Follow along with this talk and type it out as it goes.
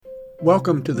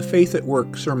Welcome to the Faith at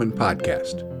Work Sermon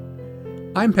Podcast.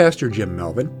 I'm Pastor Jim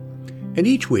Melvin, and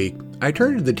each week I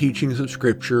turn to the teachings of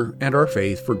Scripture and our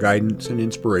faith for guidance and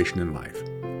inspiration in life.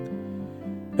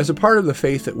 As a part of the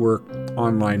Faith at Work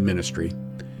online ministry,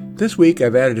 this week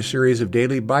I've added a series of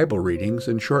daily Bible readings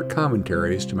and short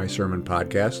commentaries to my sermon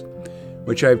podcast,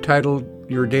 which I've titled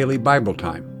Your Daily Bible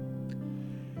Time.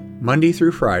 Monday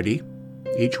through Friday,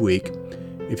 each week,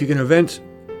 if you can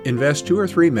invest 2 or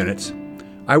 3 minutes,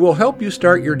 I will help you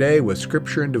start your day with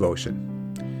Scripture and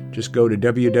devotion. Just go to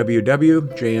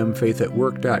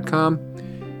www.jmfaithatwork.com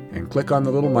and click on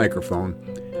the little microphone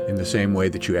in the same way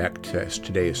that you access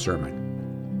today's sermon.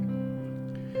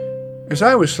 As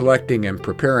I was selecting and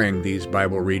preparing these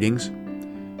Bible readings,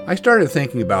 I started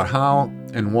thinking about how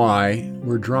and why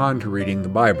we're drawn to reading the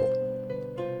Bible.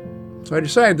 So I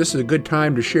decided this is a good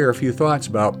time to share a few thoughts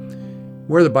about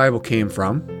where the Bible came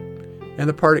from and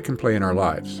the part it can play in our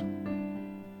lives.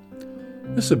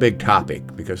 This is a big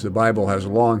topic because the Bible has a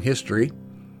long history,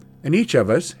 and each of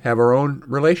us have our own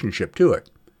relationship to it.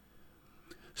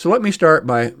 So let me start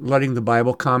by letting the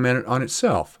Bible comment on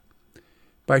itself,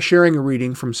 by sharing a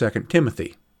reading from 2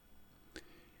 Timothy.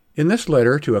 In this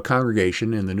letter to a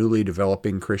congregation in the newly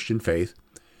developing Christian faith,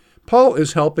 Paul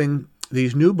is helping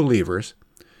these new believers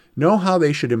know how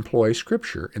they should employ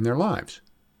Scripture in their lives.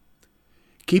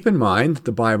 Keep in mind that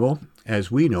the Bible,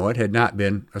 as we know it, had not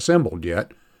been assembled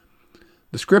yet.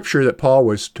 The Scripture that Paul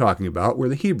was talking about were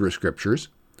the Hebrew Scriptures,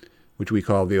 which we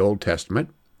call the Old Testament.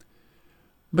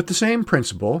 But the same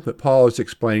principle that Paul is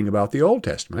explaining about the Old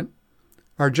Testament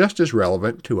are just as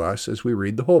relevant to us as we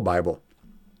read the whole Bible.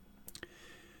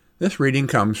 This reading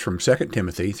comes from 2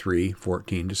 Timothy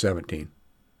 3:14-17.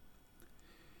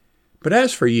 But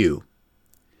as for you,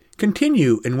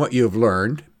 continue in what you have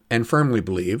learned and firmly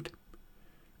believed,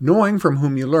 knowing from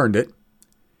whom you learned it,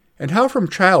 and how from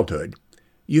childhood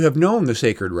you have known the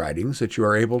sacred writings that you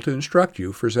are able to instruct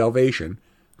you for salvation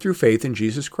through faith in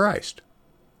Jesus Christ.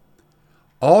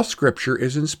 All Scripture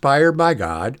is inspired by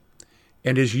God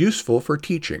and is useful for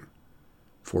teaching,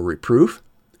 for reproof,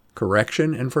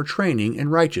 correction, and for training in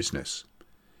righteousness,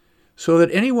 so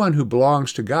that anyone who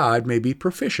belongs to God may be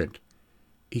proficient,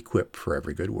 equipped for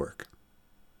every good work.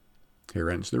 Here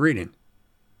ends the reading.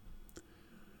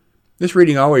 This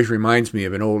reading always reminds me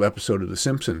of an old episode of The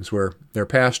Simpsons where their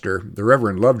pastor, the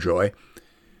Reverend Lovejoy,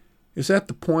 is at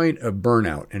the point of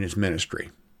burnout in his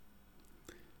ministry.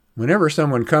 Whenever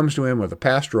someone comes to him with a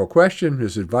pastoral question,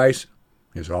 his advice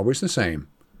is always the same: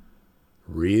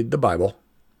 read the Bible.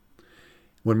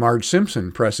 When Marge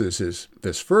Simpson presses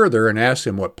this further and asks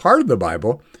him what part of the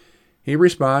Bible, he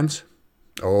responds,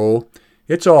 "Oh,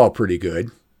 it's all pretty good."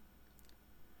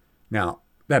 Now,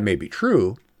 that may be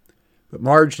true, but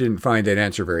Marge didn't find that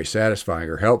answer very satisfying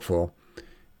or helpful,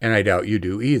 and I doubt you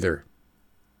do either.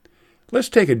 Let's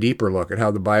take a deeper look at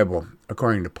how the Bible,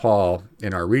 according to Paul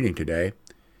in our reading today,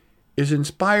 is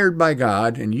inspired by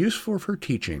God and useful for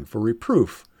teaching, for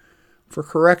reproof, for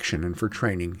correction, and for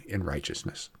training in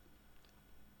righteousness.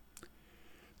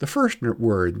 The first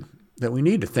word that we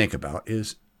need to think about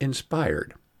is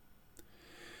inspired.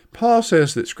 Paul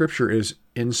says that Scripture is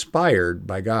inspired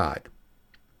by God.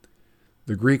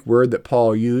 The Greek word that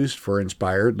Paul used for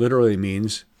inspired literally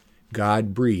means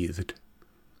God-breathed.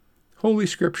 Holy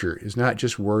Scripture is not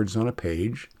just words on a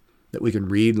page that we can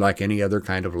read like any other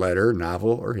kind of letter,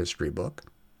 novel, or history book.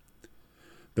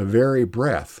 The very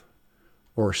breath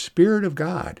or Spirit of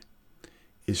God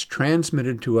is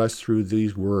transmitted to us through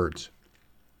these words.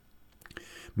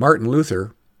 Martin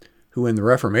Luther, who in the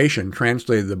Reformation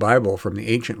translated the Bible from the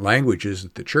ancient languages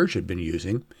that the church had been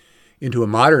using into a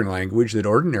modern language that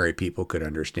ordinary people could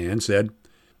understand, said,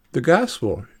 "The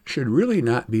gospel should really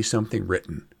not be something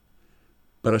written,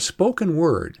 but a spoken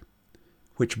word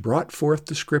which brought forth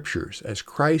the Scriptures as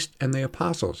Christ and the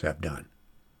apostles have done."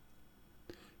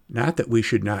 Not that we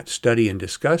should not study and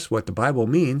discuss what the Bible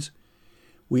means,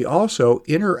 we also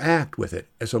interact with it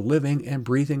as a living and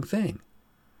breathing thing.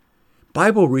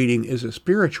 Bible reading is a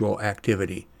spiritual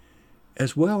activity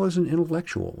as well as an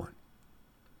intellectual one.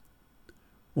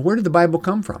 Well, where did the Bible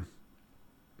come from?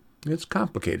 It's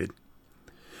complicated.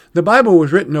 The Bible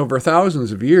was written over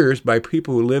thousands of years by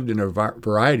people who lived in a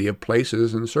variety of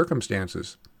places and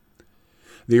circumstances.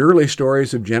 The early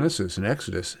stories of Genesis and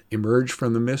Exodus emerged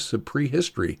from the mists of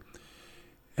prehistory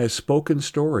as spoken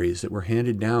stories that were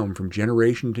handed down from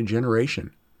generation to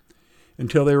generation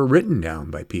until they were written down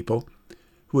by people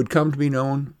who had come to be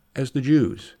known as the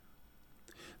Jews.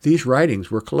 These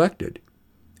writings were collected,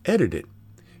 edited,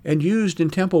 and used in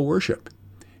temple worship,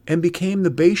 and became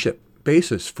the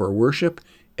basis for worship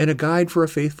and a guide for a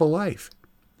faithful life.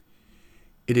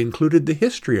 It included the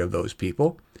history of those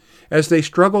people as they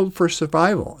struggled for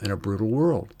survival in a brutal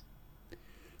world.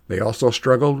 They also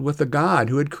struggled with the God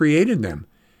who had created them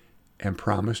and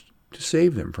promised to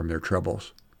save them from their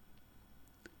troubles.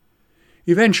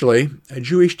 Eventually, a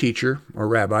Jewish teacher or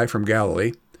rabbi from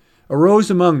Galilee arose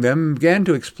among them and began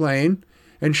to explain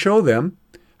and show them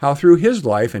how through his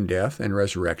life and death and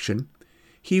resurrection,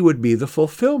 he would be the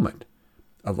fulfillment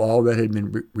of all that had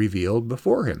been revealed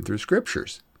before him through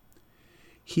Scriptures.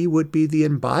 He would be the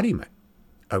embodiment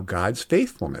of God's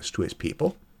faithfulness to his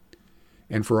people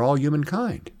and for all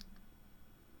humankind.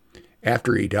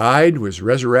 After he died, was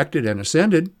resurrected, and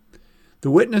ascended, the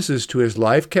witnesses to his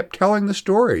life kept telling the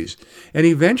stories, and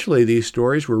eventually these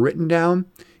stories were written down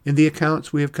in the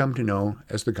accounts we have come to know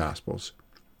as the Gospels.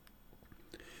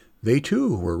 They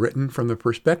too were written from the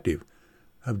perspective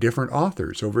of different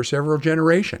authors over several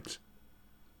generations.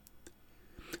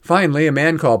 Finally, a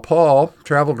man called Paul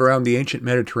traveled around the ancient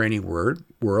Mediterranean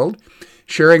world,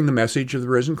 sharing the message of the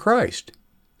risen Christ.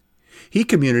 He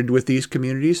communed with these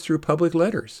communities through public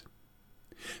letters.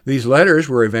 These letters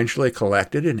were eventually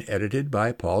collected and edited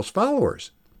by Paul's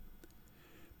followers.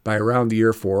 By around the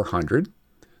year 400,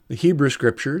 the Hebrew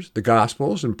Scriptures, the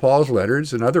Gospels, and Paul's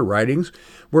letters and other writings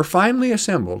were finally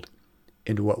assembled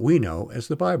into what we know as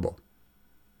the Bible,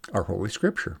 our Holy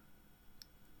Scripture.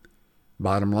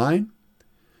 Bottom line,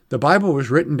 the Bible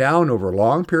was written down over a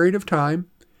long period of time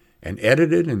and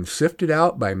edited and sifted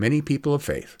out by many people of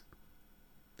faith.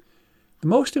 The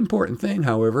most important thing,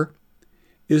 however,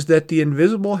 is that the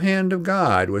invisible hand of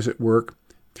God was at work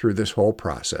through this whole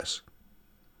process.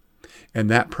 And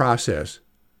that process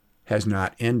has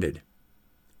not ended.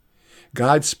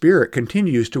 God's Spirit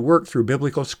continues to work through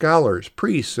biblical scholars,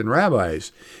 priests, and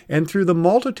rabbis, and through the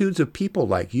multitudes of people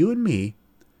like you and me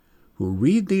who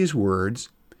read these words,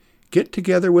 get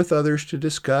together with others to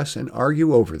discuss and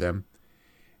argue over them,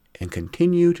 and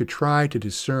continue to try to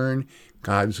discern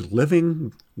God's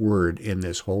living word in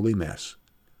this holy mess.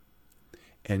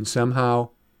 And somehow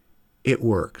it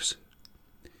works.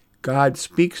 God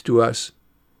speaks to us,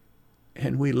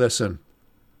 and we listen.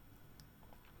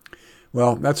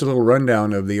 Well, that's a little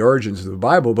rundown of the origins of the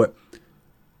Bible, but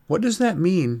what does that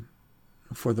mean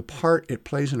for the part it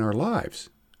plays in our lives?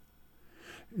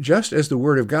 Just as the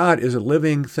Word of God is a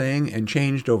living thing and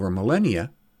changed over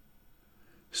millennia,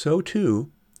 so too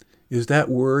is that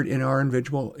Word in our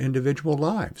individual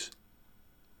lives.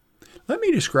 Let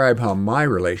me describe how my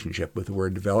relationship with the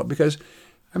Word developed, because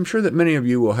I'm sure that many of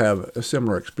you will have a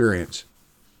similar experience.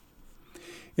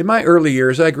 In my early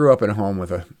years, I grew up in a home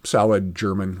with a solid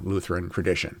German Lutheran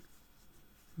tradition.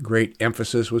 Great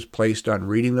emphasis was placed on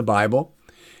reading the Bible,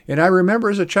 and I remember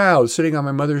as a child sitting on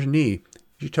my mother's knee.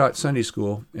 She taught Sunday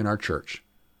school in our church.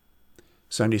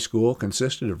 Sunday school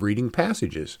consisted of reading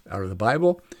passages out of the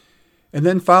Bible and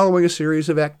then following a series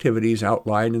of activities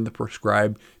outlined in the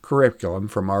prescribed curriculum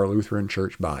from our Lutheran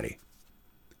church body.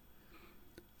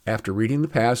 After reading the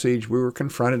passage, we were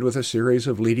confronted with a series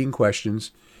of leading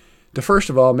questions to first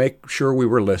of all make sure we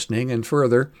were listening, and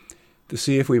further, to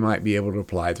see if we might be able to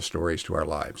apply the stories to our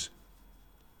lives.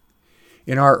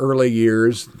 In our early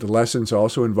years, the lessons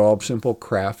also involved simple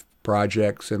craft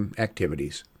projects and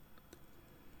activities.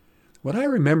 What I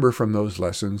remember from those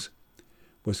lessons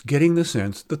was getting the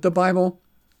sense that the Bible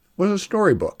was a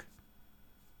storybook.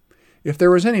 If there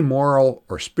was any moral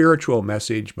or spiritual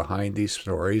message behind these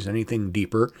stories, anything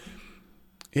deeper,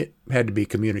 it had to be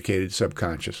communicated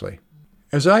subconsciously.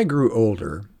 As I grew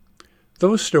older,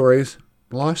 those stories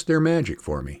lost their magic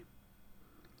for me.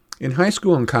 In high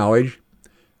school and college,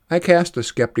 I cast a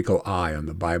skeptical eye on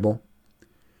the Bible.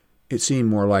 It seemed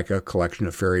more like a collection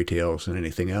of fairy tales than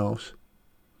anything else.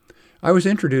 I was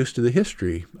introduced to the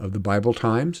history of the Bible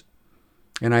times,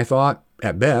 and I thought,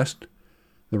 at best,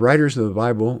 the writers of the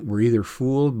Bible were either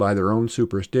fooled by their own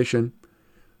superstition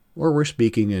or were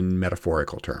speaking in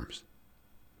metaphorical terms.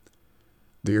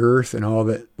 The earth and all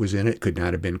that was in it could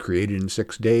not have been created in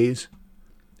 6 days,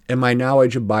 and my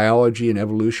knowledge of biology and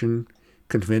evolution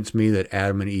convinced me that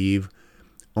Adam and Eve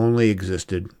only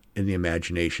existed in the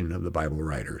imagination of the Bible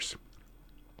writers.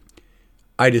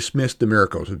 I dismissed the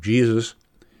miracles of Jesus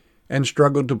and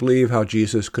struggled to believe how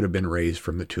Jesus could have been raised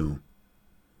from the tomb.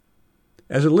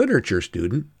 As a literature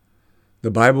student,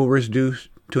 the Bible was reduced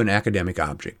to an academic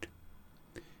object.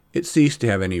 It ceased to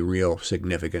have any real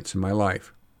significance in my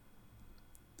life.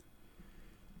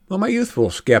 Well, my youthful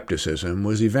skepticism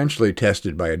was eventually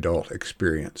tested by adult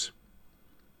experience.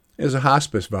 As a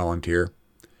hospice volunteer,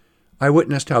 I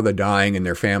witnessed how the dying and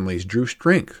their families drew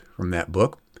strength from that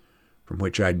book, from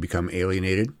which I'd become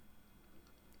alienated.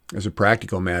 As a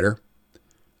practical matter,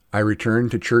 I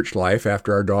returned to church life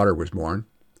after our daughter was born.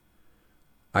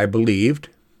 I believed,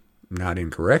 not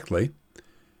incorrectly,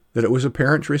 that it was a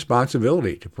parent's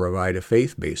responsibility to provide a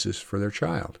faith basis for their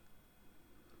child.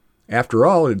 After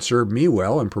all, it had served me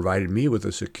well and provided me with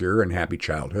a secure and happy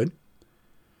childhood.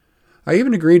 I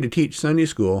even agreed to teach Sunday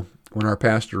school when our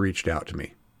pastor reached out to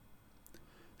me.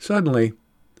 Suddenly,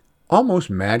 almost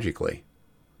magically,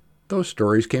 those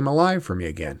stories came alive for me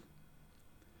again.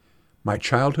 My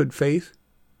childhood faith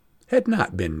had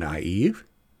not been naive.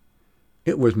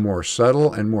 It was more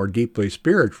subtle and more deeply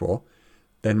spiritual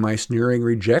than my sneering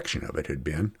rejection of it had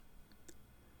been.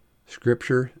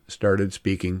 Scripture started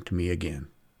speaking to me again.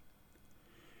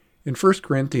 In 1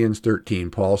 Corinthians 13,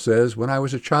 Paul says, "When I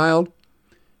was a child,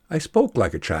 I spoke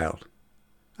like a child.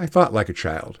 I thought like a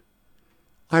child.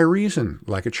 I reasoned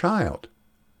like a child.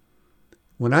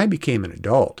 When I became an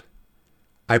adult,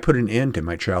 I put an end to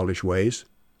my childish ways.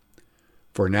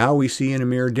 For now we see in a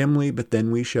mirror dimly, but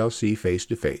then we shall see face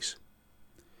to face.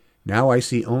 Now I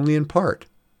see only in part.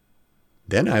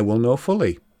 Then I will know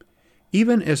fully,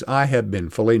 even as I have been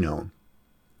fully known.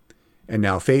 And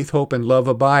now faith, hope, and love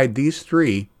abide, these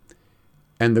three,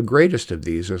 and the greatest of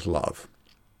these is love."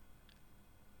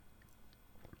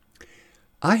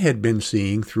 I had been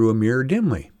seeing through a mirror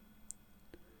dimly.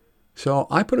 So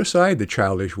I put aside the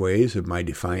childish ways of my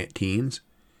defiant teens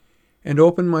and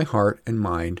opened my heart and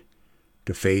mind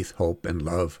to faith, hope, and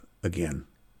love again.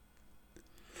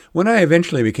 When I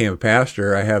eventually became a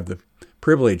pastor, I have the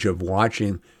privilege of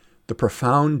watching the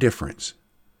profound difference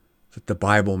that the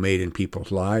Bible made in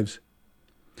people's lives,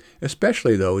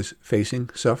 especially those facing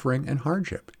suffering and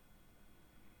hardship.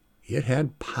 It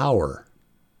had power.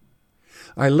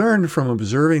 I learned from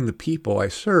observing the people I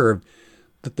served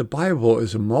that the Bible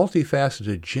is a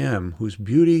multifaceted gem whose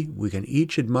beauty we can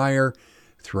each admire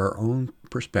through our own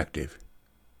perspective.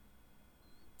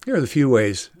 Here are the few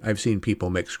ways I've seen people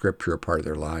make Scripture a part of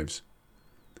their lives.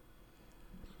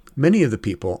 Many of the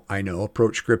people I know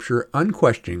approach Scripture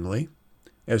unquestioningly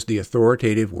as the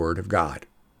authoritative Word of God.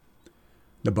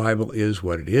 The Bible is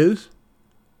what it is,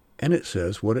 and it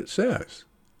says what it says.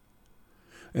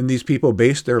 And these people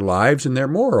base their lives and their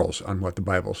morals on what the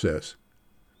Bible says.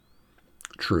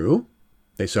 True,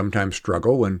 they sometimes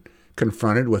struggle when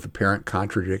confronted with apparent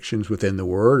contradictions within the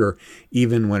Word, or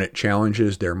even when it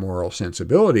challenges their moral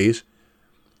sensibilities,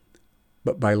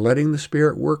 but by letting the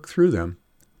Spirit work through them,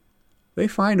 they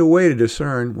find a way to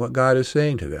discern what God is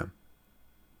saying to them.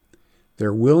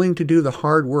 They're willing to do the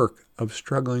hard work of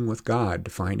struggling with God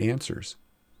to find answers.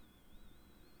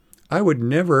 I would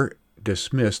never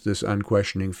dismiss this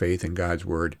unquestioning faith in God's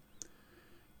Word,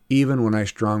 even when I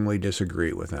strongly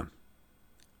disagree with them.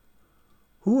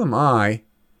 Who am I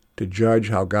to judge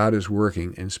how God is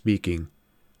working and speaking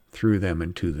through them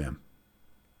and to them?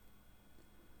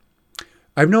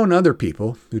 I've known other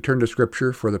people who turn to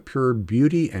Scripture for the pure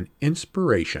beauty and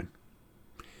inspiration.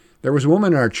 There was a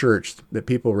woman in our church that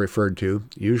people referred to,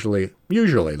 usually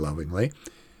lovingly,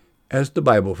 as the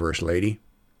Bible verse lady.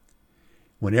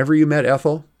 Whenever you met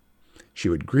Ethel, she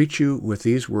would greet you with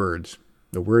these words,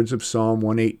 the words of Psalm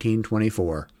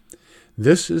 118:24.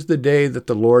 "This is the day that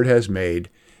the Lord has made.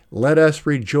 Let us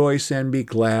rejoice and be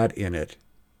glad in it."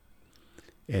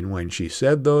 And when she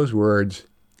said those words,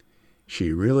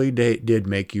 she really did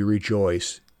make you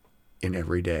rejoice in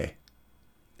every day.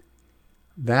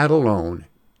 That alone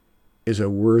is a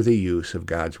worthy use of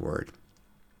God's Word.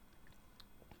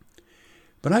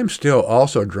 But I'm still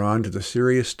also drawn to the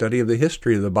serious study of the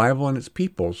history of the Bible and its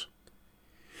peoples.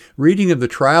 Reading of the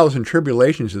trials and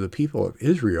tribulations of the people of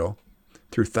Israel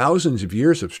through thousands of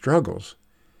years of struggles,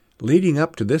 leading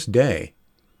up to this day,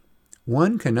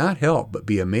 one cannot help but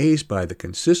be amazed by the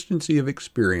consistency of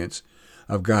experience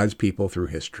of God's people through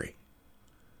history.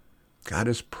 God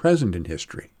is present in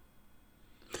history.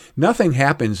 Nothing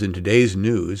happens in today's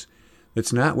news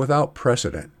that's not without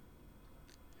precedent.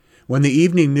 When the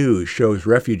evening news shows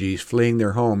refugees fleeing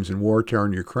their homes in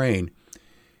war-torn Ukraine,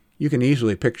 you can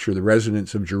easily picture the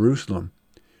residents of Jerusalem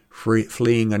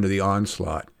fleeing under the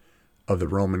onslaught of the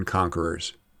Roman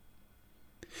conquerors.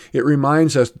 It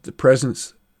reminds us that the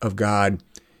presence of God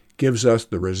gives us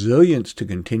the resilience to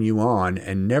continue on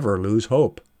and never lose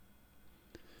hope.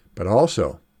 But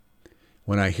also,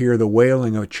 when I hear the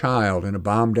wailing of a child in a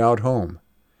bombed-out home,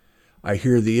 I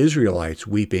hear the Israelites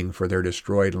weeping for their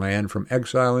destroyed land from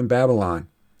exile in Babylon.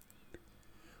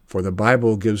 For the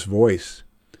Bible gives voice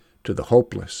to the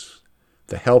hopeless,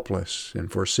 the helpless,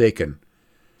 and forsaken,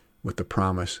 with the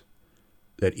promise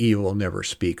that evil never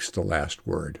speaks the last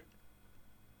word.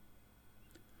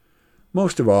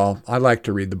 Most of all, I like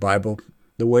to read the Bible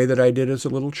the way that I did as a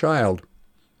little child,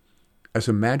 as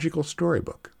a magical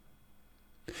storybook.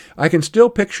 I can still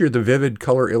picture the vivid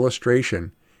color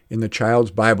illustration in the child's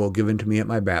Bible given to me at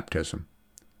my baptism.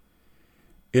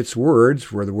 Its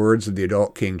words were the words of the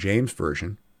adult King James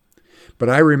Version, but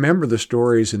I remember the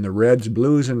stories in the reds,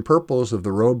 blues, and purples of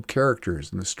the robed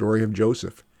characters in the story of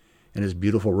Joseph and his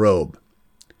beautiful robe.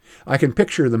 I can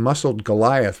picture the muscled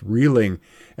Goliath reeling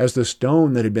as the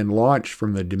stone that had been launched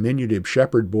from the diminutive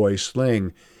shepherd boy's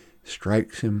sling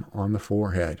strikes him on the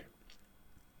forehead.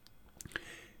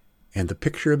 And the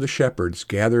picture of the shepherds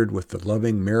gathered with the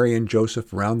loving Mary and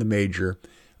Joseph around the manger,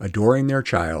 adoring their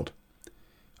child,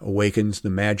 awakens the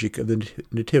magic of the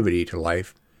Nativity to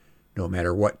life, no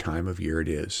matter what time of year it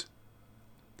is.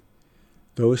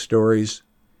 Those stories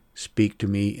speak to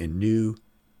me in new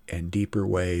and deeper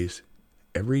ways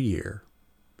every year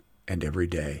and every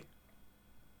day.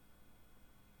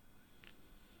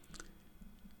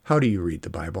 How do you read the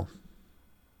Bible?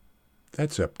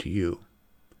 That's up to you.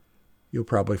 You'll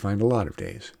probably find a lot of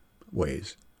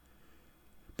ways.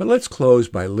 But let's close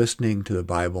by listening to the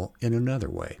Bible in another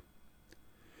way,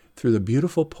 through the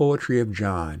beautiful poetry of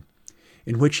John,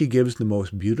 in which he gives the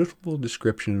most beautiful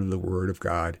description of the Word of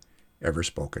God ever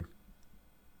spoken.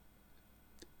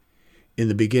 In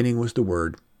the beginning was the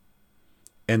Word,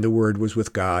 and the Word was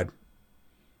with God,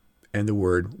 and the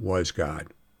Word was God.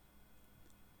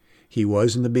 He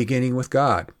was in the beginning with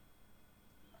God.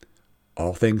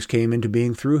 All things came into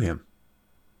being through him,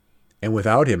 and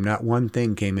without him not one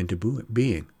thing came into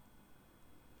being.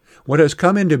 What has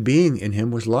come into being in him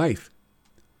was life,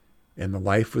 and the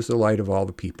life was the light of all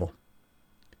the people.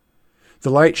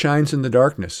 The light shines in the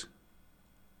darkness,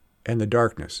 and the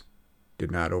darkness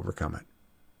did not overcome it.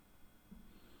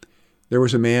 There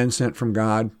was a man sent from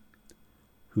God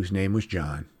whose name was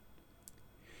John.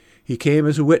 He came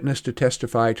as a witness to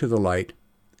testify to the light,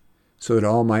 so that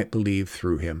all might believe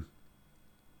through him.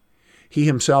 He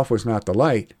himself was not the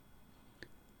light,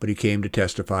 but he came to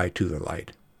testify to the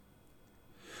light.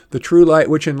 The true light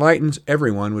which enlightens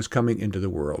everyone was coming into the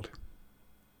world.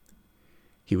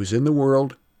 He was in the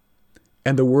world,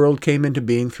 and the world came into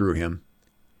being through him,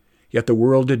 yet the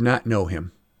world did not know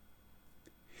him.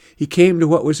 He came to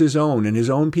what was his own, and his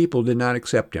own people did not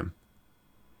accept him.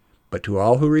 But to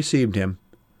all who received him,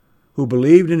 who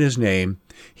believed in his name,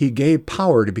 he gave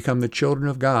power to become the children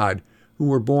of God, who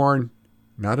were born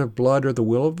not of blood or the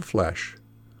will of the flesh,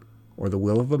 or the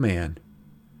will of a man,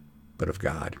 but of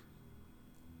God.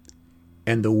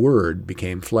 And the Word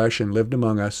became flesh and lived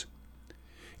among us,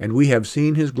 and we have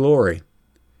seen his glory,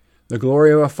 the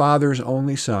glory of a Father's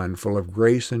only Son, full of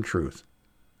grace and truth.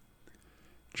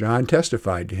 John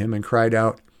testified to him and cried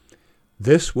out,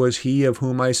 "This was he of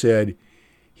whom I said,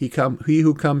 He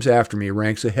who comes after me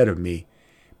ranks ahead of me,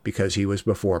 because he was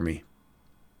before me."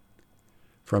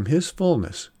 From his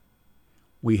fullness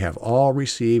we have all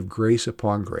received grace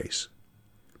upon grace.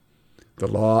 The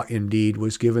law indeed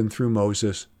was given through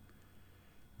Moses.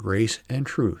 Grace and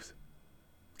truth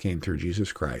came through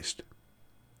Jesus Christ.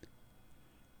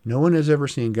 No one has ever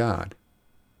seen God.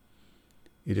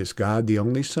 It is God, the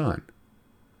only Son,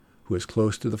 who is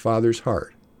close to the Father's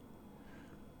heart,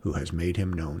 who has made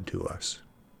him known to us.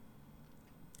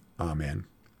 Amen.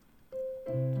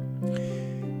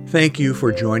 Thank you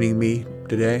for joining me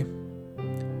today.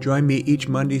 Join me each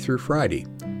Monday through Friday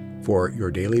for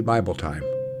your daily Bible time.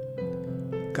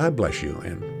 God bless you,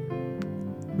 and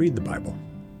read the Bible.